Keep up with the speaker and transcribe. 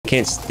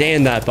can't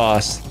stand that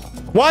boss.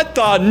 What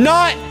the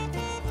nut?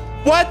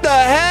 What the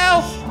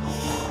hell?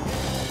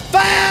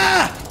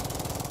 Fire!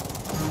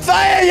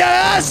 Fire, you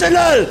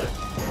arsenal!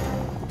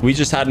 We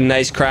just had a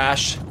nice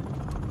crash.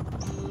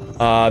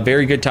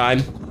 Very good time.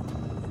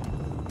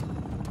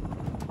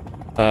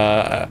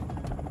 It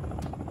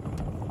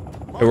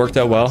worked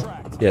out well.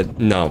 Yeah,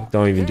 no,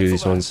 don't even do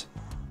these ones.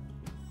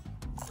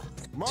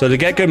 So to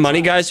get good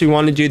money, guys, we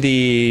want to do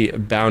the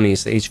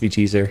bounties, the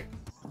HVTs there.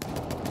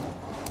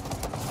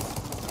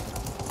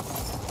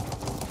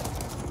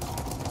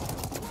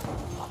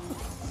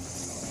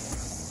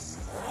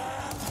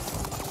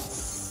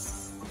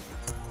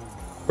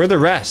 Where are the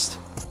rest?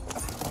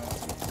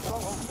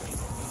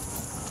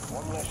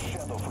 One less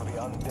shadow for the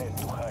undead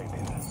to hide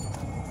in.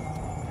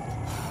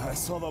 I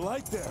saw the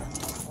light there.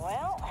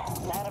 Well,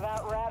 that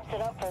about wraps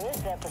it up for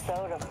this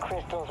episode of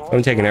Crystal's.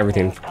 I'm taking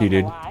everything for you,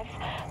 dude.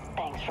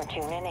 Thanks for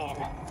tuning in.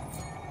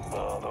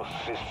 Oh, those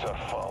cysts are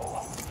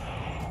foul.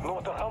 No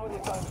matter how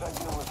many times I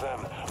deal with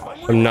them,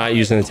 I'm not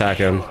using the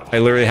TACM. I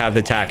literally have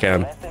the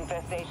TACM.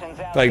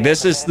 Like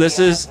this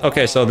is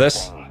okay. So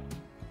this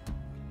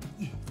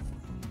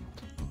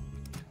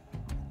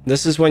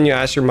is when you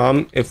ask your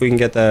mom if we can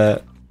get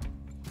the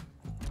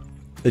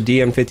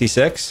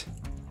DM56,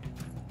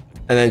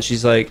 and then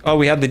she's like, "Oh,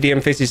 we have the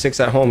DM56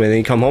 at home," and then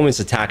you come home,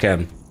 it's a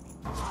TACM.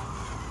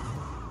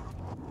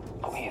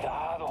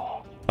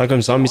 How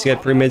come zombies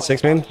get pre-made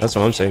 6-man? That's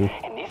what I'm saying.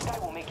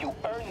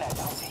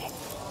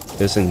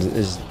 This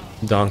is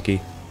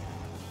donkey.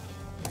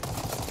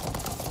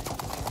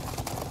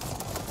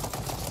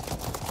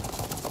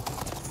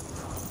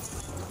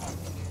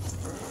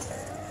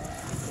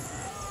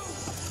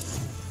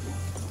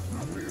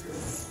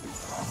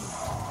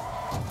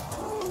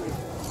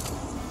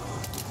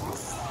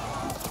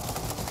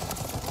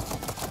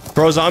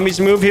 Pro zombies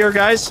move here,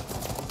 guys.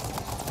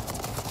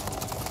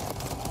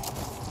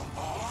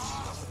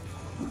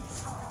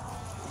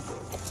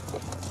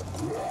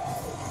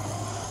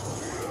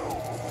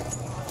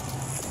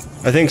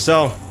 I think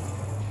so.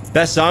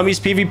 Best zombies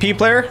PvP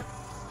player?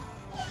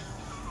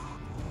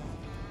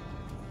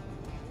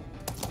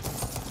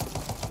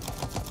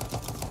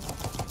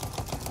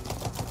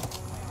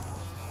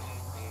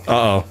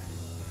 Uh-oh.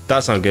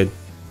 That's not good.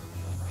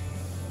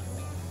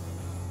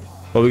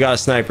 But we got a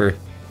sniper.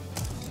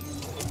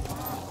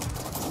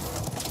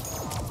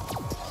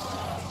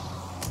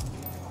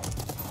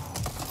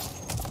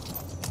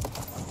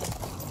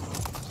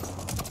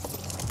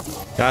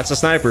 That's a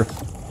sniper.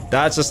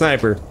 That's a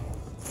sniper.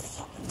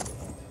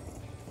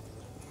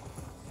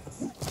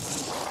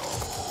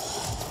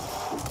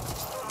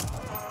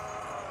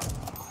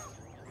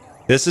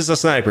 This is a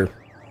sniper.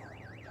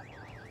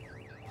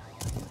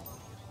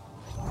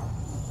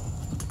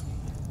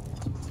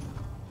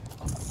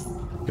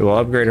 We'll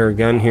upgrade our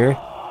gun here.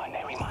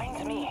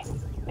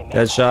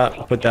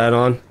 Deadshot, put that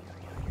on.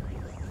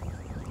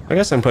 I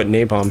guess I'm putting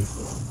napalm.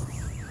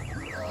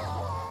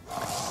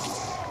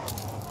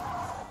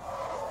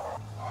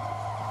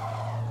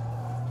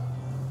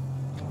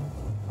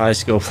 High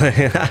skill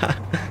play.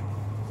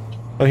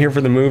 I'm here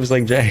for the moves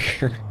like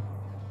Jagger.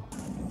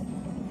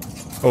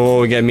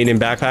 Oh, we got a medium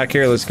backpack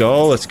here. Let's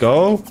go. Let's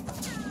go.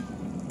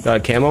 Got a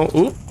camo.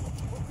 Ooh.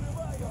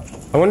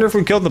 I wonder if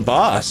we killed the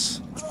boss.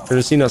 Or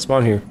does he not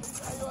spawn here?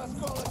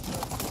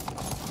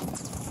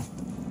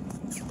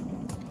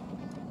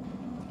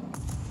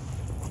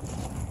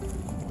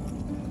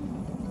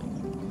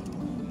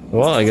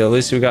 Well, at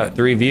least we got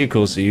 3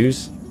 vehicles to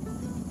use.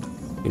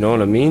 You know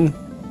what I mean?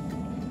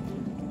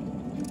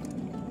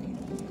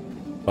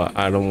 But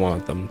I don't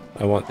want them.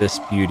 I want this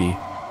beauty.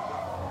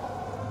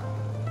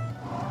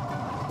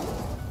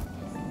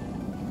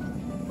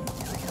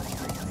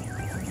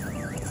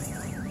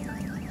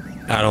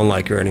 I don't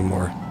like her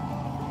anymore.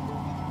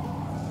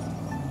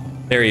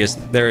 There he is.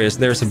 There he is.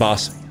 There's the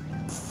boss.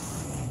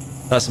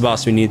 That's the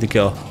boss we need to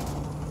kill.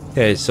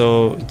 Okay,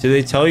 so do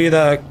they tell you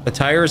that a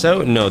tire is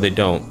out? No, they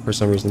don't, for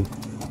some reason.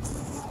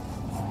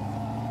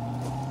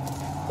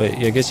 But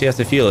I guess you have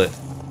to feel it.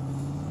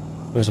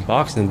 There's a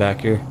box in the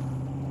back here.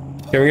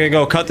 Okay, we're gonna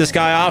go cut this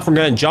guy off. We're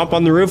gonna jump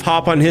on the roof,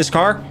 hop on his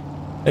car,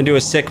 and do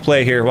a sick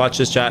play here. Watch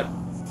this, chat.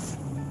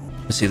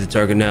 Let's see the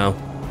target now.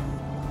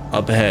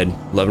 Up ahead,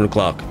 11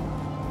 o'clock.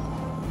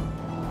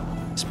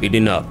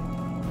 Speeding up.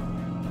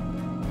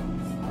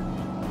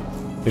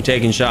 They're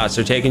taking shots.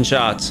 They're taking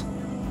shots.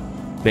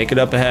 Make it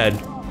up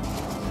ahead.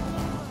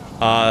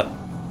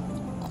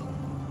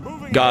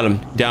 Got him.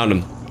 Downed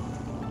him.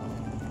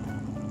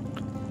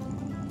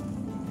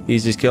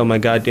 He's just killed my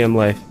goddamn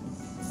life.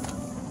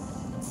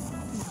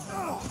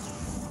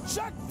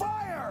 check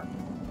fire.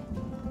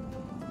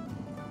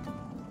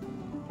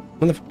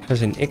 What the fuck?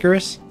 Has an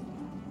Icarus?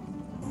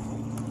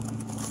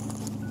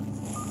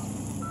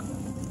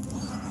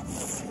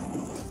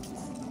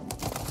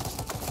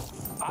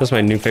 That's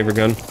my new favorite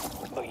gun.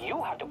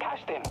 You have to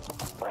catch them,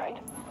 right?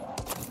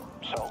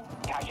 So,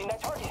 catching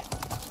that target.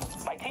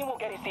 My team will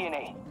get his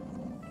DNA.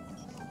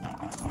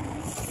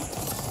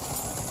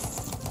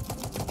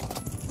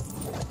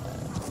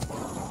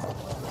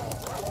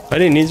 I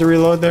didn't need to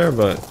reload there,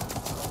 but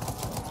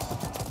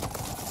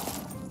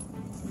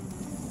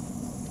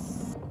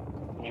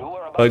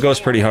Oh, it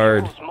goes pretty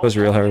hard. It goes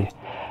real hard.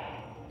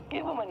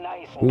 Give him a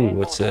nice Ooh,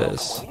 what's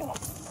this? will you?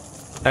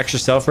 Extra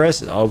self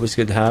rest is always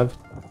good to have.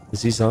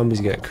 These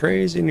zombies get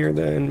crazy near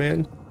the end,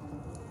 man.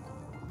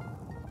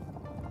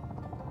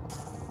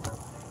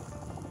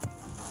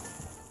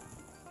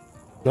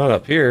 Not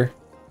up here.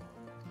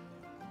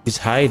 He's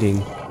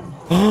hiding.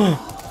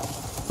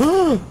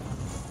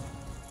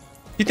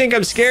 You think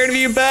I'm scared of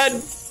you,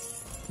 bud?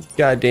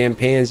 Goddamn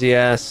pansy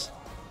ass.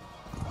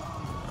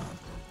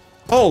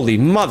 Holy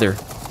mother.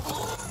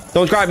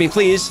 Don't grab me,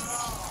 please.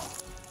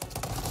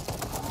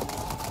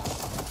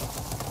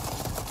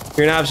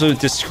 You're an absolute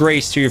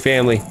disgrace to your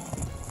family.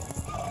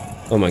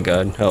 Oh my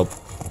god, help.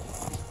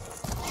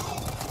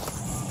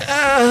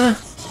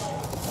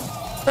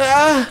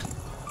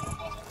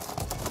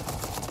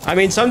 I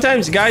mean,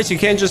 sometimes, guys, you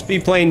can't just be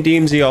playing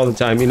DMZ all the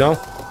time, you know?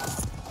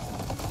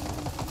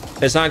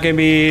 It's not gonna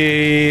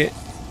be...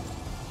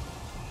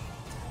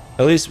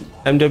 At least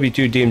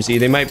MW2 DMZ.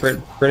 They might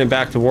bring it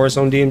back to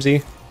Warzone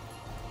DMZ.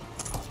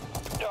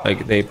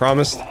 Like they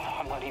promised.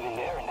 I'm not even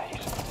there and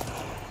he's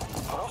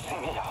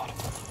grossing me out.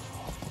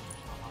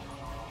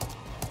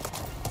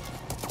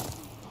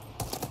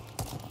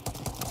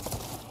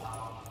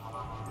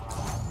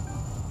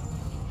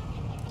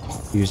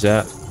 Use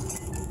that.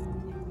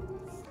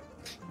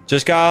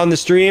 Just got on the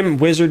stream.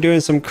 Wizard doing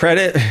some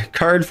credit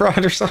card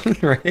fraud or something,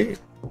 right?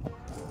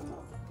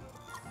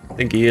 I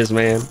think he is,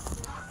 man.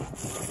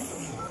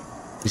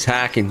 He's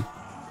hacking.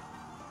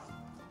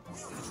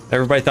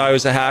 Everybody thought he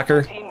was a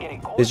hacker.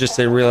 They just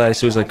didn't realize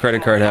he was a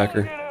credit card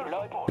hacker.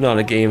 Not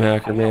a game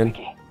hacker, man.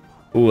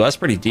 Ooh, that's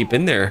pretty deep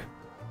in there.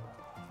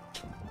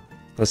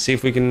 Let's see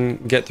if we can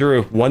get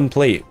through one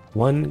plate.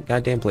 One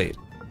goddamn plate.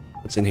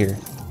 What's in here?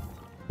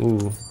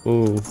 Ooh,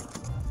 ooh.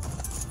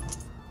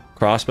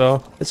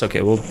 Crossbow? It's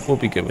okay. We'll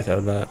be good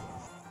without that.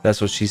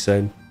 That's what she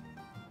said.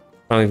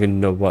 I don't even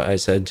know what I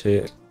said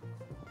to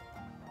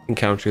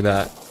encounter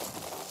that.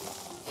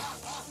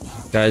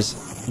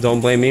 Guys,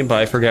 don't blame me, but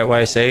I forget what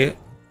I say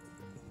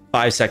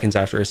 5 seconds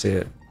after I say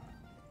it.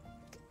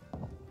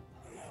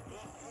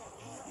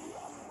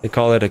 They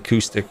call it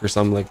acoustic or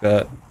something like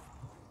that.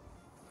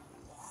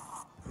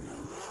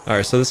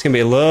 Alright, so this can be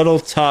a little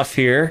tough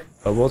here,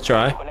 but we'll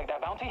try. Collect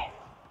that bounty,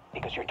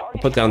 because your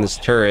target Put down this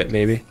turret,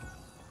 maybe.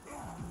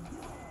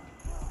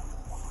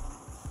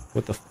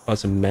 What the f... Oh,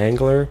 it's a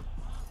mangler?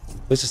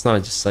 At least it's not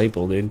a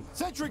disciple, dude.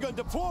 Sentry gun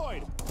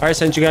deployed. Alright,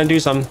 sentry gun, do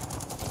something.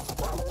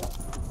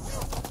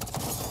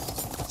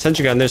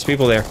 Sentry gun, there's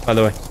people there, by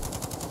the way.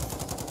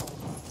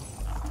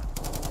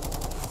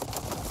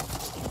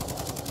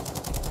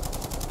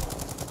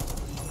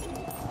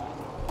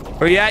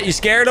 Where you at? You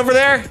scared over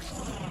there?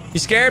 You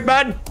scared,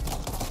 bud?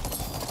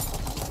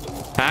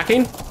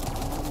 Hacking?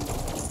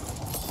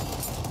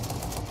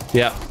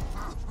 Yep.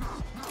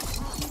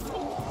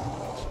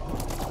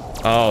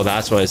 Oh,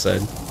 that's what I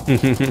said.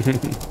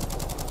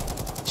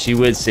 She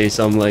would say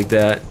something like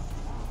that.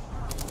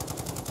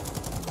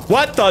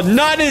 What the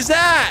nut is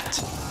that?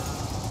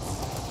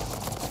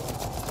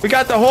 We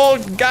got the whole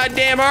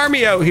goddamn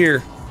army out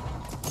here.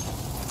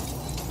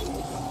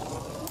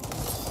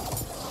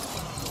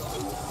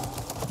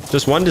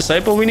 Just one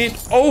disciple we need?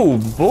 Oh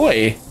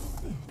boy.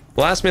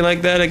 Blast me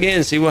like that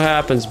again. See what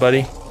happens,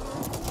 buddy.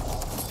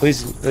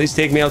 Please, at least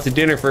take me out to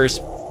dinner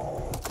first.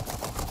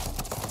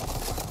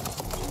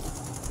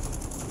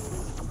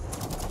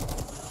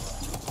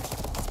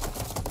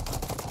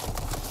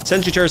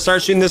 Sentry turret,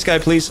 start shooting this guy,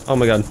 please. Oh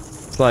my god.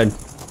 Slide.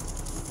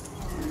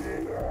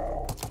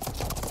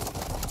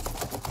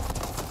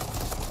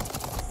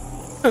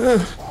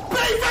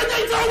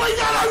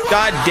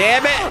 God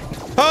damn it!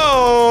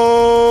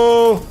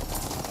 Oh!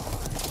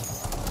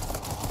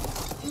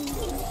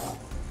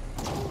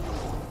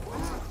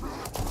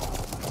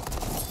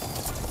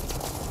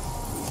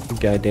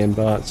 Goddamn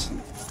bots.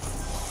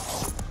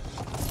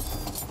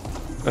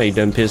 Oh, you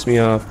done pissed me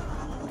off.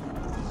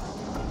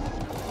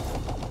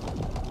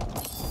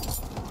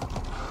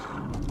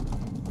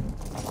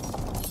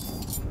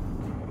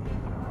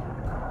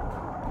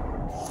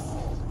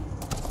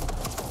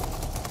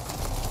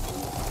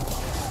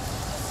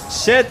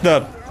 Sit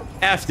the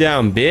F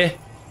down, bitch.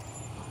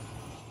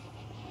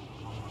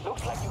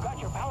 looks like you got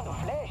your pound of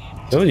flesh.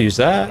 Don't use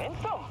that. And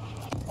some.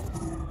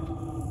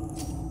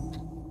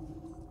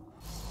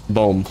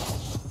 Boom.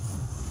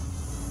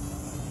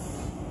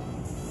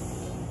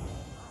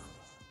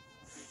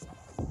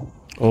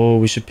 Oh,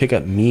 we should pick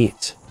up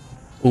meat.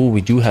 Oh,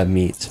 we do have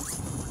meat.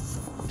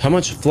 How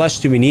much flesh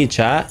do we need,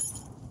 chat?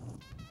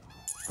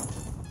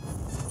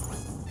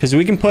 Because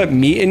we can put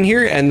meat in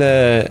here and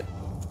the...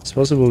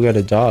 Supposedly we'll get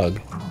a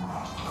dog.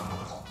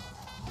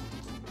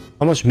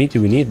 How much meat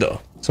do we need, though?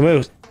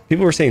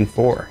 People were saying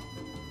 4.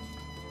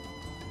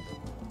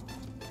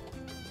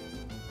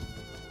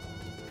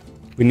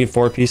 We need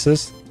 4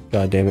 pieces?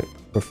 God damn it.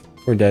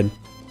 We're dead.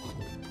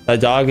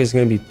 That dog is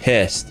going to be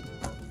pissed.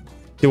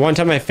 The one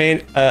time I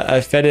fed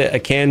it a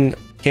can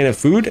of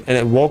food and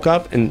it woke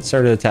up and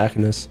started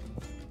attacking us.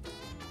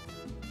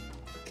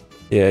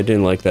 Yeah, I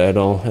didn't like that at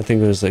all. I think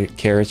there was like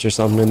carrots or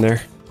something in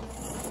there.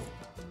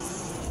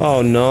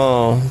 Oh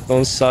no,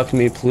 don't suck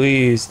me,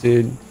 please,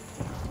 dude.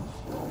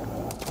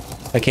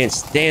 I can't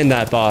stand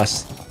that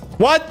boss.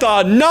 What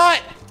the nut?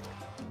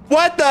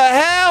 What the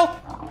hell?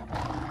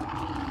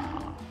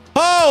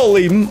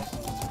 Holy...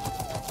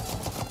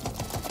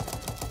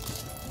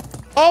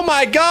 Oh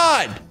my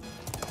god!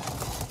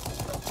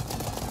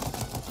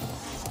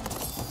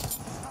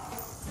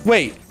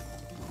 Wait.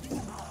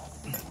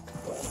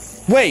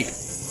 Wait.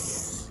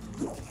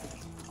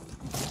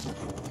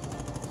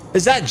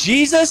 Is that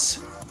Jesus?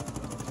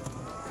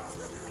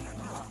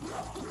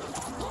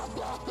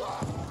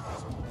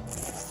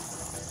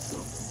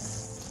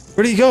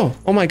 Where did he go?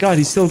 Oh my god,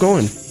 he's still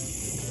going.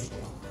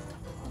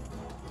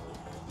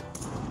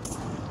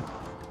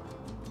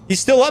 He's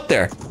still up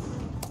there.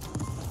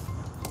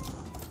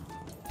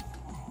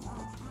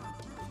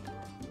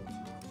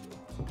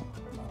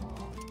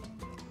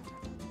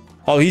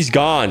 Oh, he's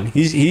gone.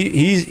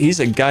 He's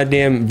a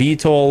goddamn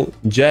VTOL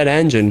jet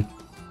engine.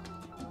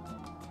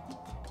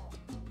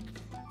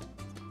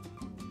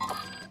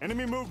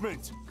 Enemy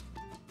movement.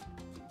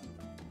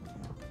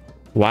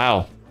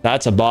 Wow,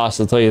 that's a boss,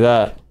 I'll tell you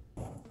that.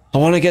 I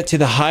want to get to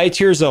the high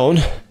tier zone,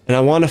 and I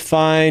want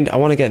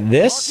to get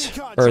this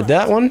or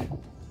that one,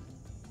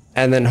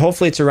 and then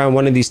hopefully it's around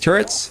one of these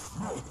turrets.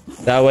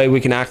 That way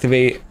we can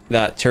activate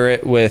that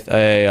turret with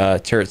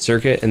a turret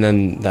circuit, and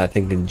then that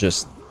thing can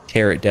just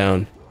tear it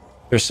down.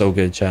 They're so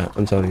good, chat.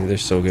 I'm telling you, they're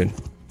so good.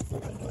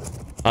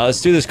 Let's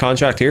do this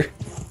contract here.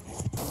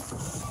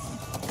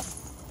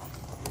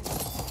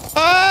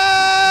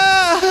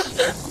 Ah!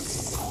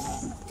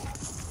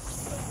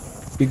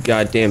 You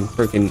goddamn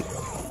freaking...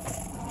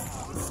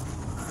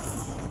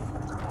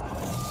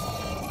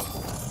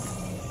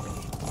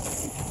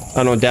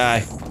 I don't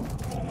die.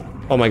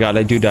 Oh my god,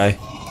 I do die.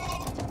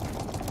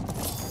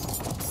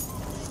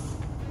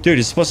 Dude,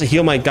 it's supposed to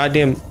heal my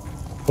goddamn...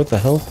 What the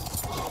hell?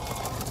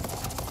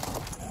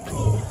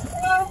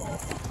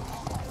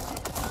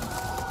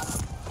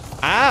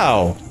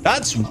 Ow!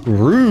 That's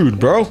rude,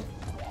 bro.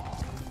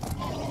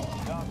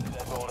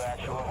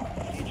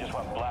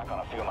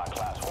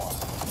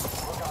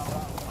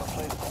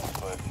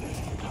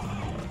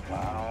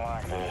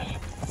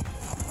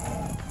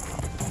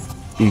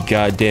 You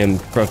goddamn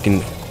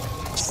fucking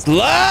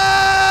slut!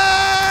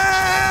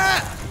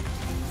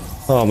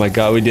 Oh my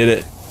god, we did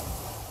it.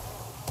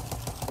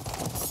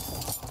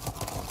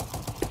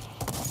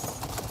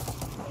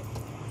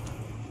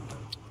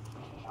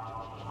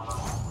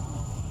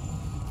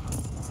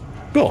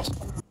 Cool.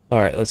 All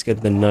right, let's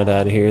get the nut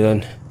out of here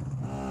then.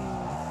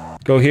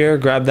 Go here,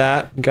 grab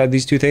that, grab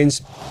these two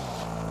things.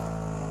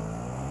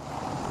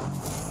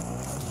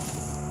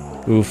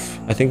 Oof,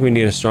 I think we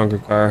need a stronger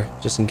car,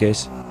 just in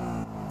case.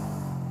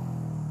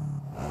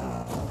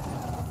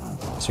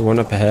 Is there one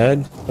up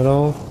ahead at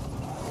all?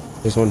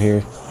 There's one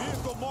here.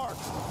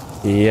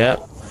 Yep.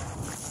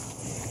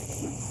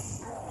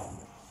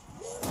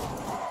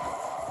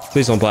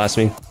 Please don't blast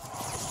me.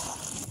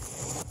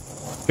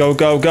 Go,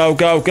 go, go,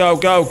 go, go,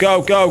 go,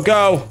 go, go,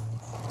 go.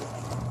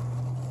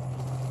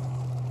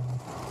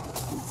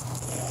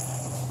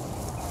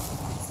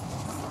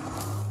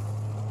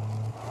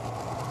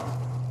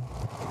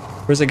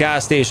 Where's the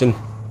gas station?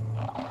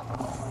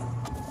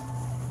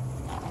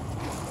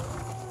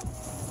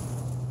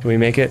 Can we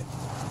make it?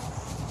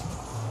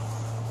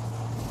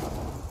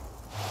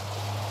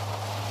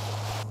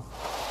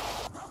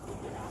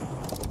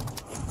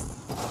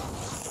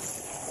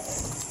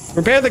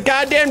 Repair the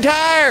goddamn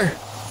tire!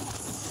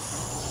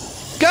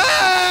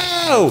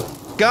 Go!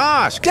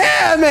 Gosh!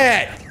 Damn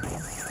it!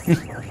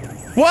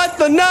 What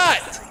the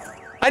nut?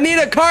 I need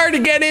a car to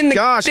get in the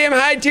damn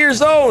high tier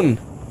zone.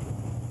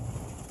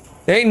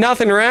 There ain't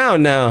nothing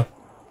around now.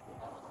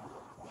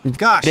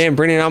 Gosh! Damn,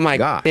 bringing out my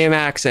damn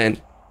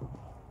accent.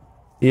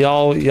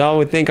 Y'all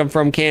would think I'm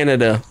from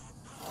Canada.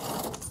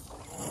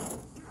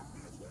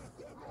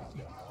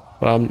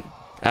 Well,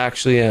 I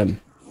actually am.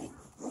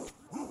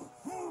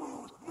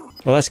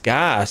 Well, that's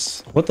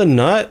gas. What the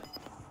nut?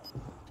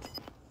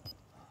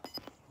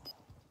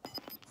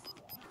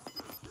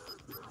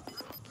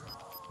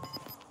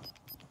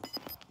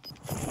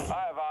 I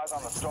have eyes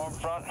on the storm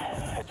front.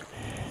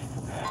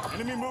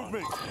 Enemy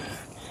movement.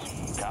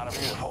 Kind of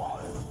beautiful.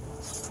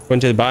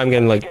 Went to the bottom,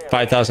 getting like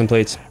 5,000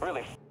 plates.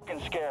 Really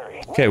fucking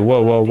scary. Okay,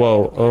 whoa, whoa,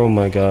 whoa. Oh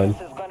my god.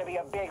 This is gonna be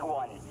a big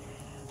one.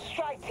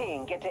 Strike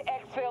team, get to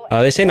exfil.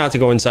 They say not to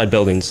go inside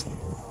buildings.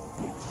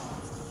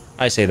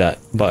 I say that,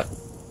 but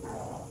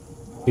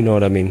you know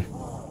what I mean.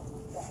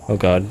 Oh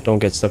god, don't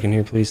get stuck in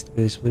here, please,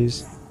 please,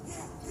 please.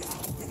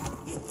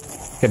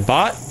 Okay,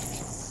 bot.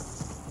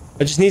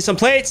 I just need some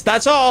plates,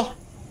 that's all.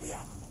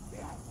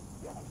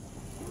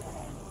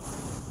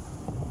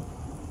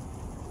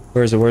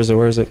 Where is it? Where is it?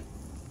 Where is it?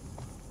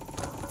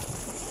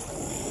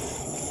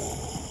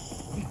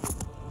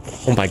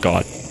 Oh my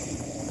god.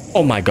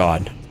 Oh my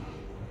god.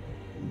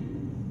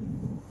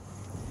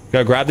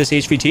 Gotta grab this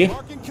HVT.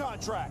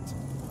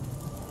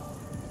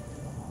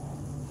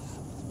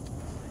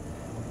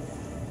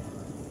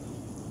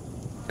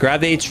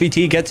 Grab the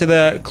HVT, get to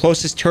the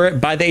closest turret,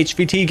 buy the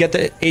HVT, get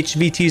the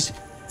HVTs.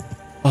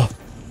 Oh.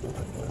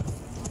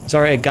 It's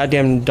already a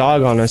goddamn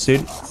dog on us,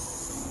 dude.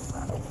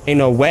 Ain't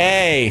no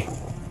way.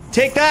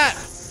 Take that.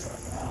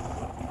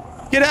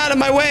 Get out of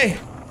my way.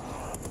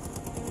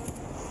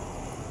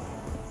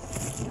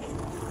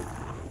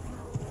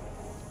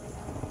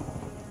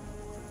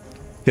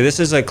 Okay,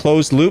 this is a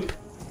closed loop.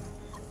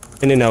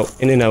 In and out,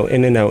 in and out,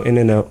 in and out, in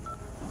and out.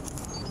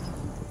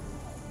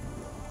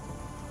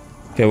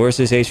 Okay, where's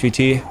this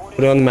HVT?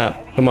 Put it on the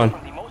map. Come on.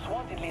 The most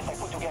wanted list I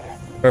put together.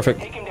 Perfect.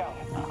 Take him down.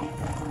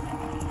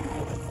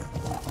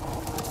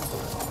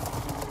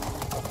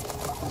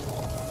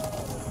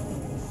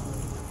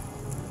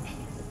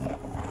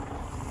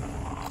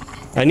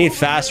 I need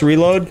fast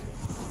reload.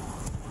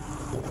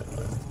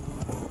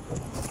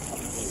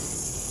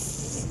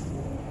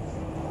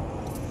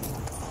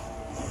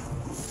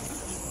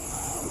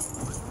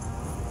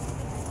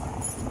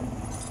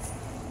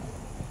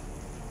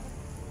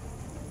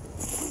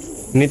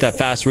 I need that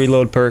fast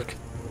reload perk.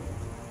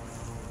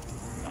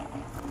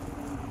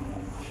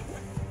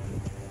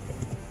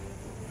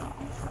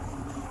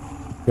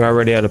 We're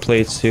already out of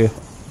plates too.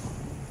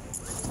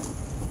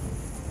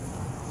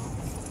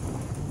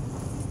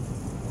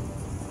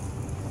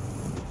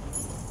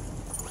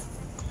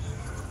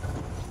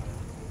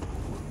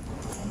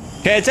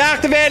 Okay, it's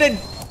activated.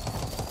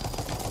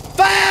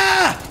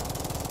 Fire!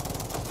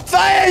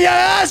 Fire your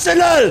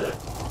arsenal!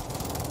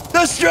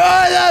 Destroy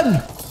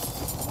them!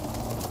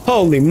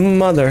 Holy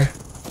mother.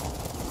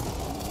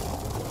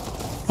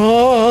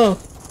 Oh.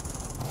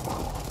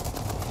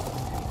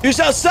 You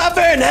shall suffer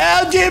in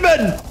hell,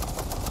 demon!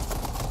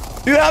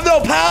 You have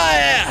no power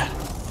here!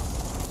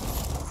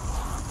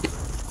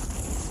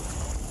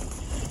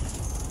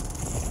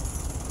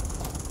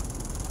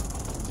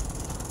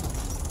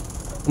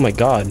 Oh my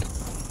god.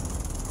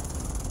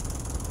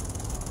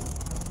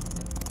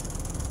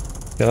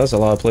 Yeah, that's a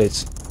lot of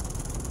plates.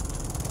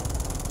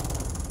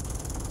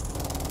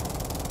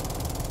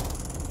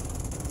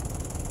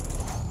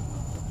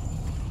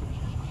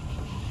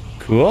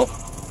 Cool.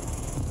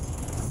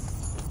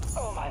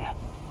 Oh man.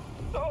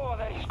 Oh,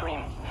 that is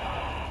grim.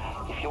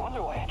 If you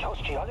wonder why I chose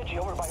geology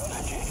over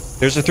biology.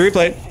 There's a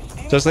 3-plate.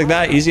 Just like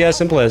that. Easy as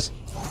simple as.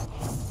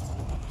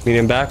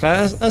 Medium back.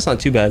 That's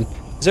not too bad.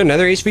 Is there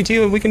another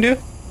HVT we can do?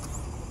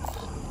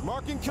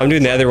 I'm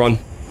doing the other one.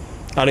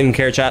 I don't even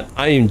care, chat.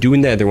 I ain't even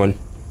doing the other one.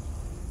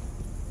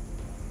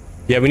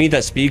 Yeah, we need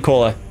that speed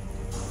cola.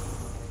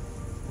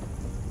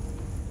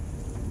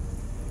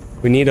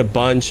 We need a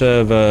bunch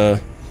of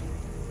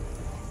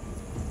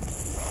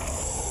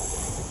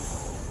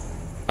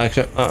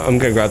actually, I'm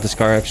gonna grab this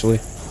car actually.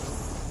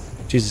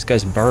 Jesus, this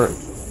guy's burnt.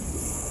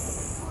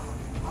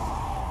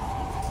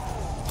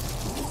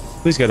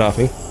 Please get off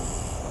me.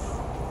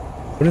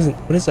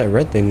 What is that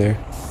red thing there?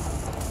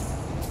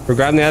 We're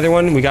grabbing the other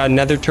one. We got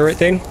another turret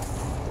thing.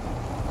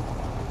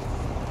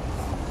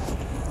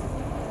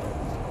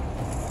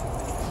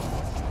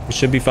 We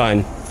should be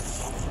fine.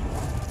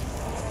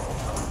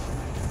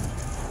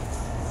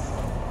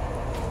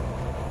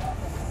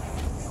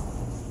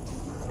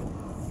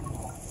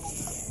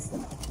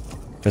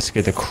 That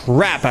scared the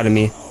crap out of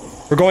me.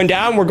 We're going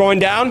down. We're going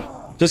down.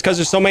 Just because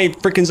there's so many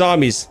freaking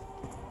zombies.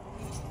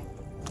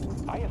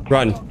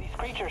 Run. These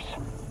creatures.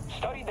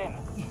 Study them.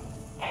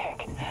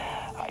 Heck.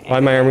 Why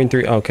am I arming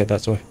 3? Oh, okay,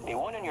 that's why. The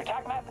one on your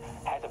tag map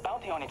has a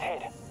bounty on its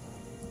head.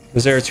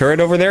 Is there a turret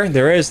over there?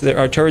 There is. There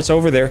are turrets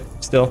over there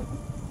still.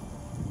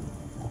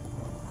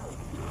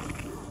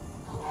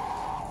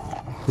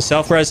 The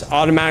self-res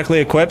automatically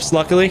equips,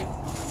 luckily.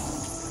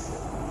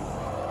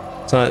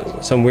 It's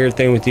not some weird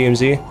thing with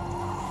DMZ.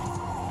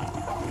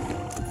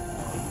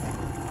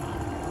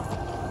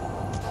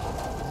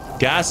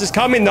 Gas is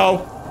coming,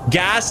 though.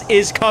 Gas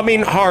is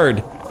coming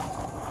hard.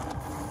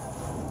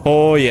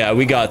 Oh, yeah,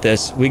 we got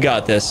this. We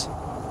got this.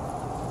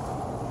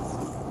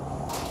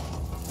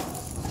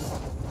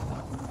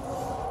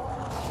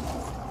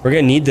 We're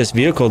gonna need this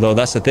vehicle, though.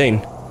 That's the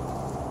thing.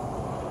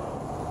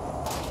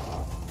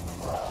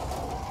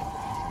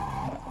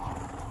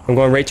 I'm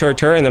going right to our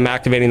turret and I'm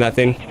activating that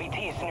thing.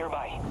 HVT is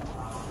nearby.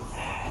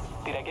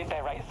 Did I get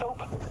that right, Soap?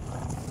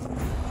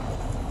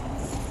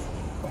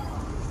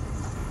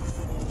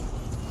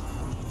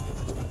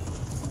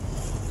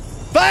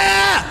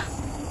 Fire!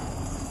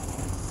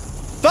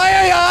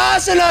 Fire your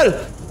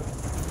arsenal!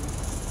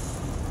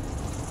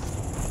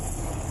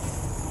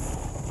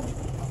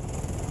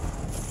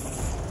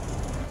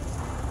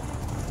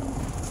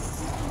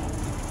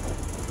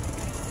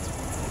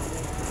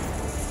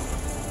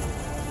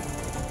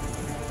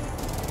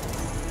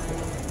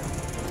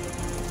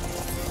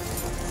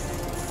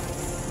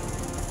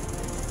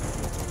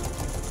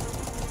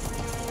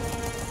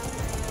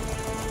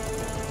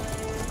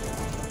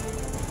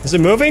 Is it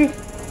moving?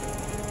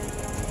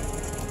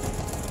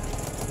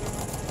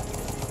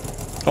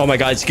 Oh my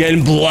god, it's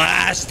getting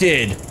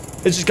blasted.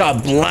 It just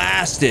got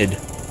blasted.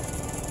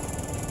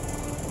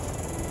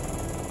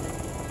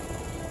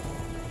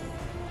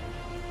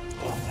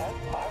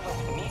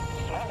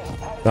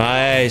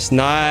 Nice,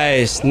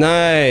 nice,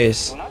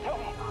 nice. All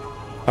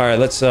right,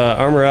 let's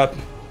armor up.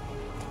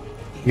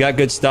 We got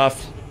good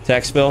stuff.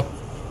 Texville.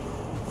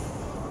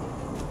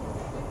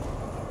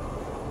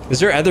 Is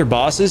there other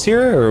bosses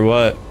here or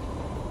what?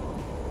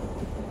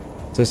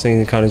 This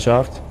thing kind of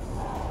shocked.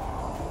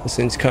 This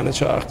thing's kind of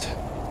shocked.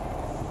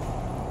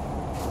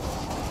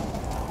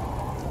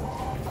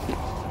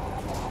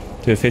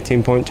 Do a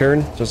 15-point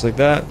turn, just like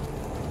that.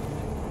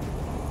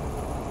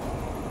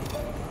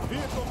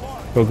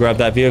 Go grab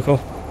that vehicle.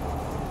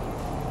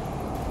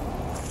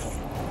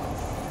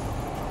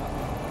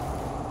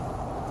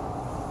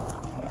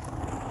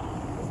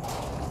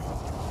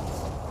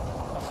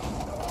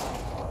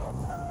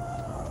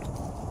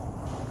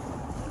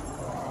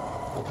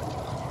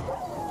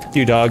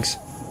 Few dogs.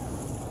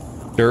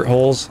 Dirt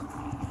holes.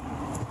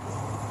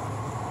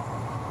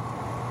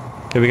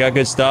 Okay, we got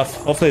good stuff.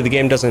 Hopefully the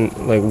game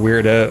doesn't like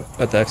weird out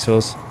at the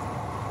exfils.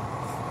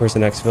 Where's the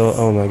next exfil?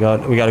 Oh my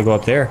god, we gotta go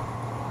up there.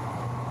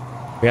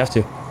 We have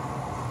to.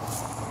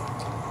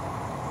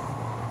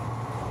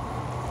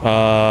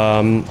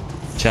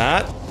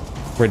 Chat?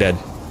 We're dead.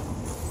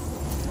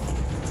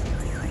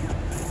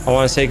 I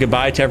want to say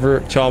goodbye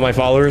to all my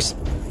followers.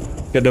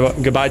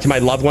 Goodbye to my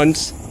loved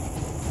ones.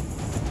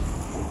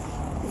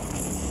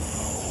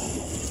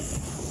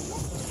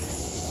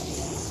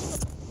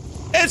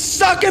 It's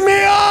sucking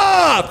me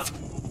up!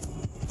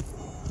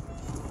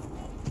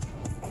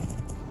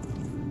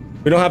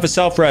 We don't have a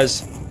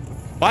self-res.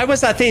 Why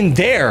was that thing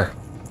there?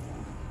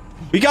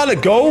 We gotta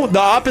go the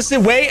opposite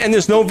way and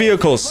there's no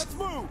vehicles.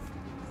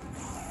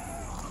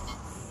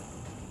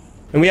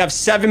 And we have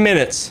 7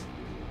 minutes.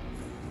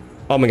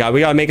 Oh my god, we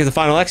gotta make it to the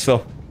final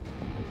exfil.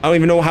 I don't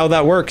even know how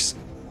that works.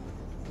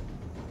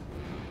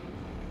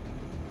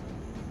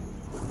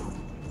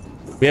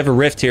 We have a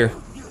rift here.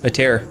 A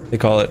tear, they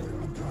call it.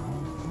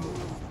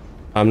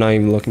 I'm not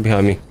even looking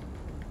behind me.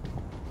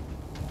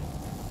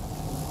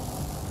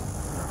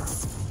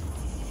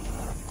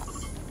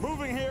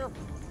 Moving here.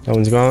 That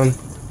one's gone.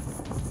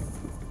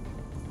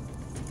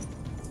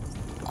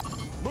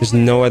 There's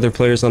no other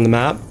players on the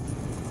map.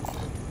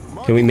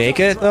 Can we make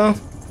it though?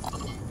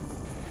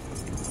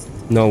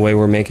 No way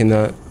we're making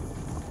that.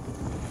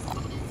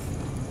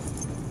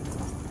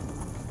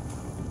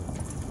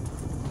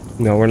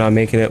 No, we're not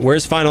making it.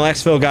 Where's final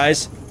exfil,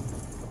 guys?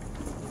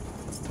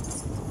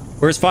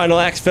 Where's final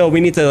exfil? We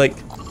need to like...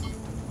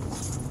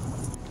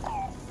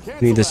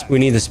 We need this. We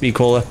need the speed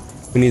cola.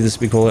 We need the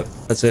speed cola.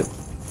 That's it.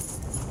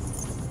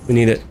 We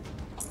need it.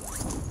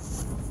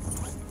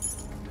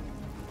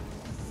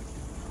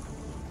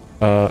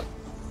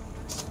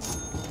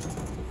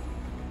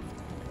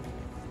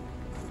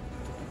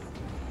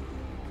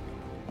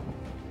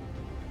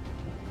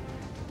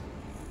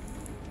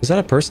 Is that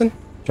a person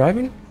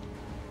driving?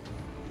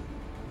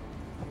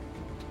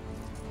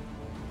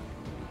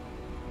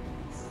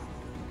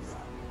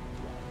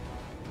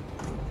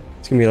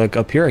 It's gonna be like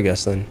up here, I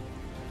guess, then.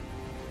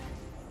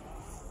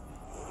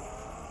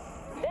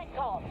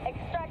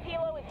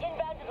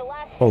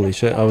 Holy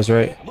shit, I was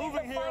right.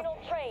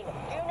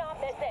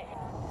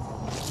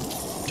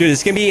 Dude,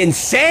 it's gonna be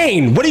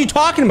insane! What are you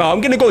talking about?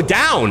 I'm gonna go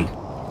down!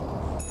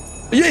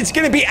 It's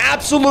gonna be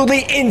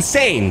absolutely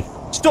insane!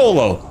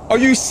 Stolo, are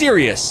you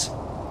serious?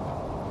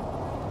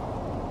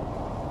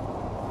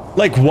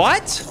 Like,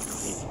 what?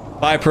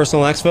 Buy a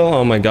personal exfil?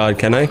 Oh my god,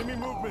 can I?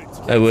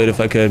 I would if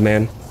I could,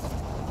 man.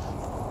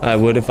 I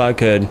would if I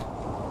could.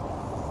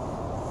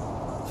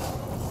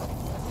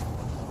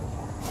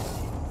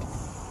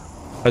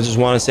 I just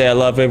want to say I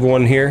love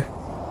everyone here.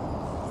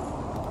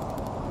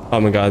 Oh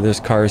my god,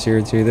 there's cars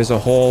here too. There's a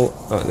whole...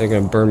 Oh, they're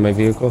gonna burn my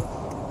vehicle.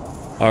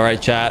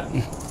 Alright, chat.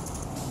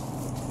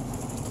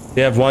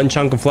 We have one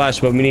chunk of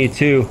flesh, but we need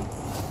 2.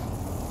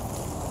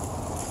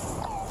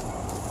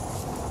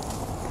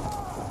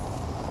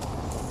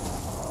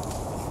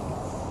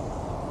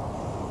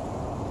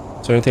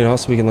 Is there anything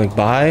else we can like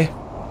buy?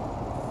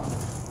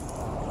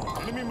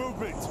 Enemy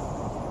movement.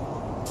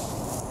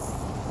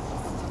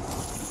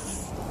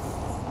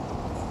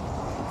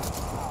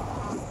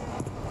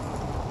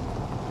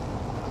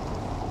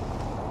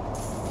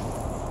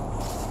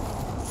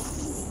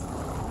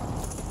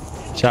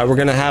 Chat, we're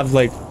gonna have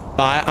like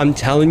I'm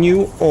telling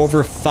you,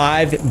 over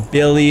 5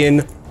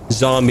 billion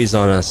zombies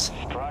on us.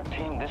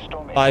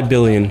 5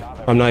 billion.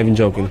 I'm not even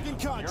joking.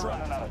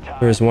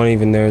 There's one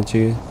even there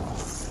too.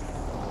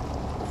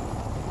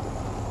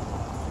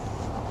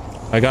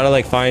 I gotta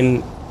like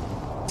find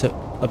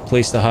a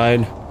place to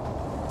hide.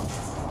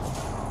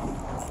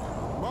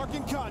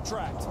 Marking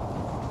contract.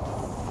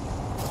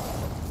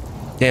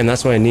 Damn,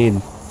 that's what I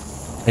need.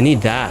 I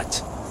need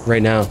that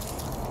right now.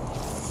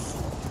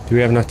 Do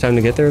we have enough time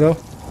to get there though?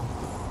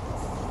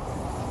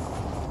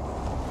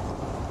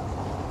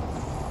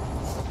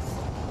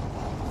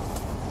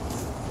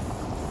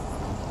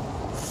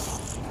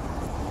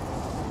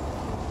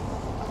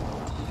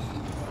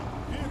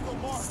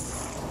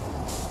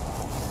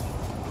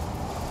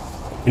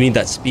 We need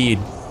that speed.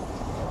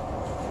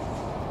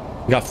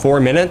 We got 4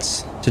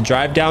 minutes to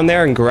drive down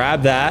there and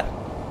grab that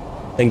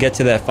and get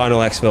to that final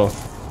exfil.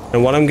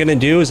 And what I'm gonna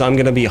do is I'm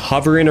gonna be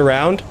hovering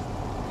around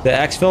the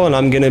exfil and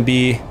I'm gonna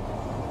be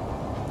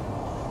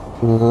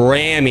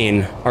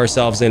ramming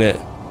ourselves in it.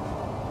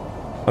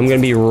 I'm gonna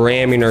be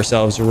ramming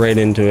ourselves right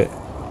into it.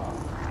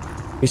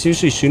 You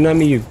seriously shooting at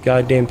me, you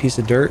goddamn piece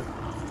of dirt?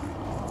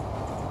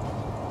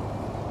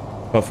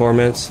 About 4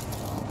 minutes.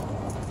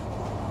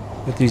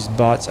 Get these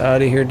bots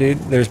out of here, dude.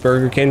 There's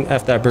Burger King.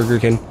 F that Burger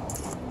King.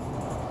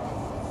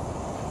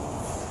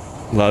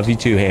 Love you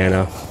too,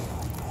 Hannah.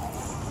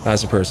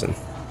 As a person.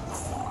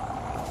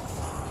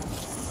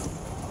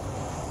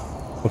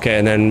 Okay,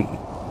 and then...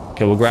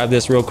 Okay, we'll grab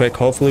this real quick.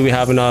 Hopefully we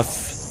have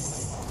enough...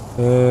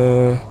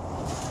 and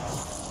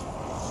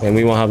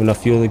we won't have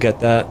enough fuel to get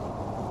that.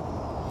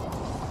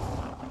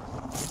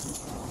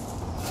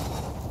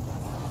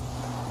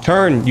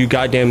 Turn, you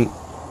goddamn...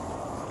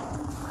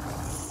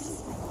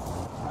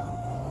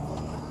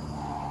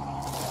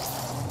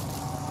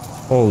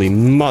 Holy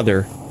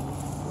mother.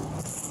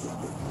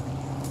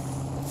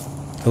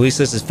 At least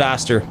this is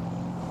faster.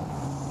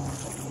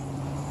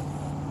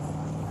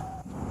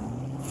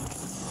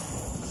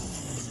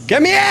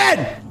 Get me in!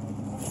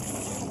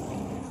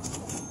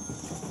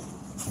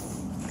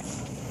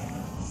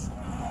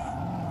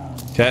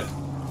 Okay.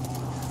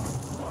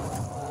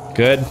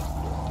 Good.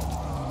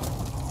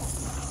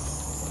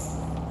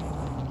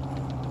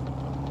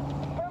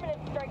 Affirmative,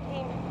 strike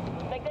team.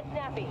 Make this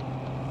snappy.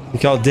 You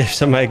called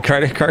dips on my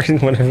credit card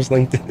when I was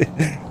linked to it.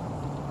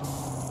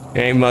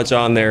 Ain't much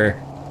on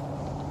there,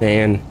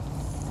 man.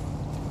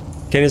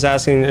 Kenny's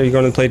asking, are you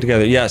going to play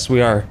together? Yes,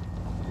 we are.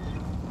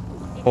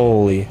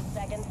 Holy.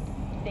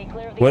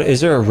 What,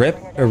 is there a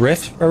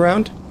rift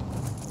around?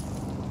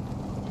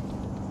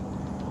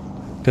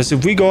 Because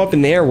if we go up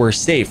in the air, we're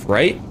safe,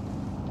 right?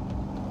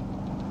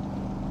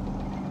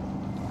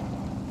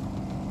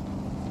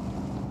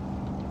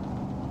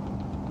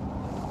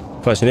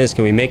 Question is,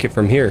 can we make it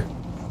from here?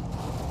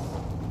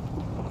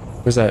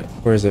 Where's that?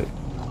 Where is it?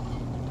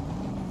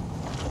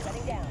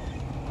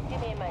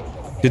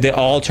 Did they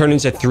all turn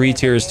into 3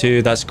 tiers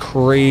too? That's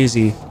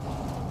crazy.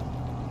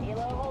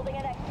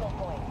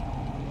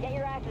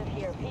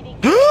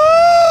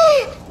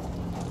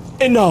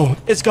 And no,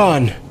 it's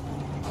gone.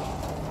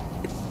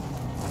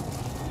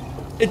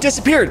 It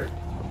disappeared.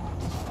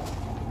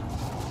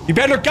 You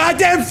better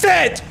goddamn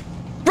fit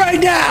right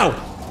now.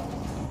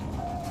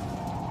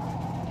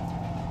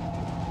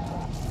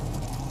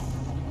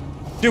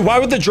 Dude, why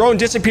would the drone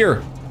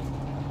disappear?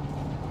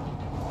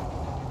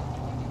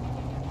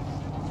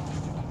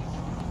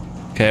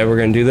 Okay, we're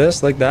gonna do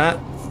this like that.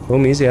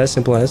 Boom, easy as,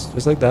 simple as,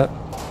 just like that.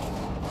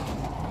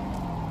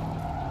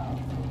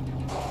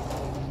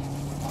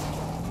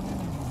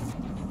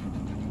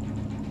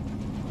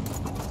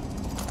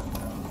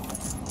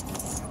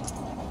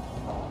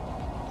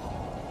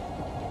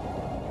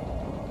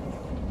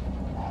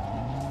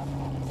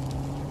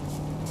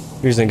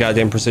 Using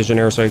goddamn precision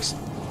airstrikes.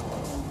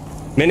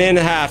 Minute and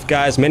a half,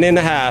 guys. Minute and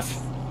a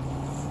half.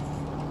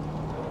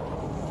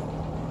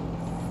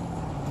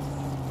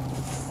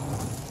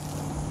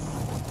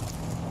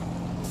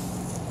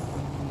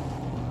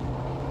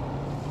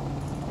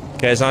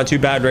 Okay, it's not too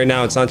bad right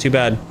now. It's not too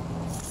bad.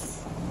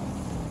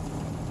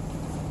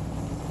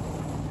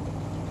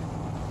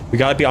 We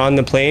gotta be on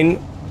the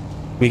plane.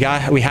 We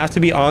have to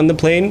be on the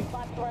plane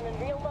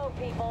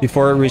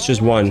before it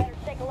reaches 1.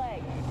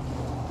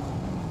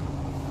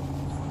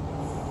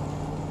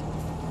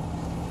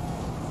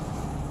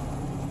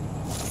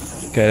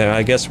 Okay, then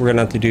I guess we're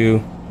gonna have to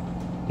do...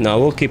 No,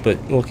 we'll keep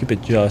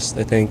it just,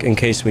 I think, in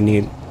case we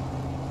need...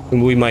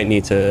 We might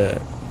need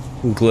to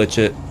glitch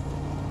it.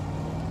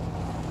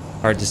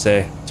 Hard to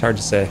say. It's hard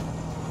to say.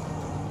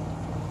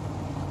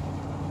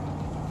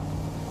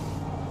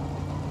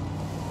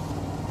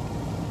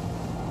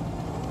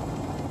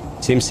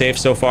 Seems safe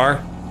so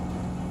far.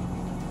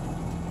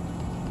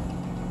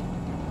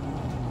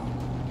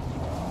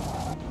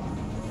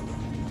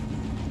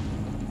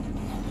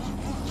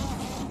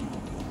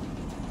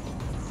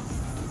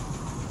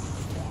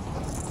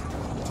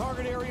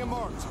 Target area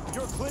marked.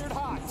 You're cleared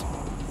hot.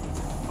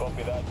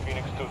 Copy that.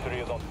 Phoenix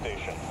 2-3 is on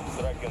station.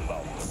 Strike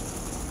inbound.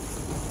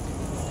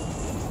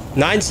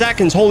 9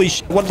 seconds. Holy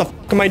shit. What the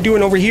fuck am I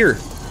doing over here?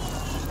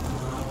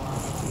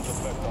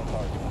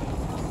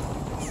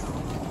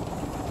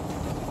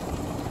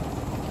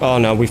 Oh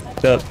no, we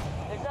fucked up.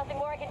 There's nothing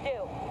more I can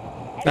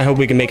do. I hope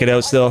we can make it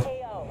out still.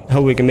 I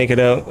hope we can make it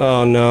out.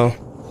 Oh no.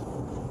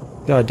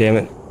 God damn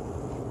it.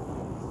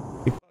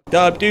 We fucked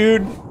up,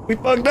 dude. We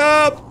fucked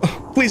up.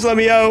 Please let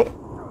me out.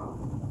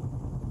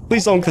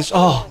 Please don't glitch.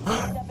 Oh.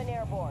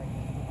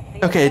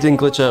 Okay, it didn't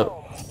glitch out.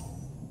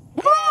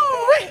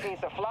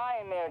 Piece of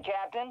flying there,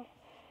 Captain.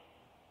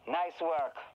 Nice work.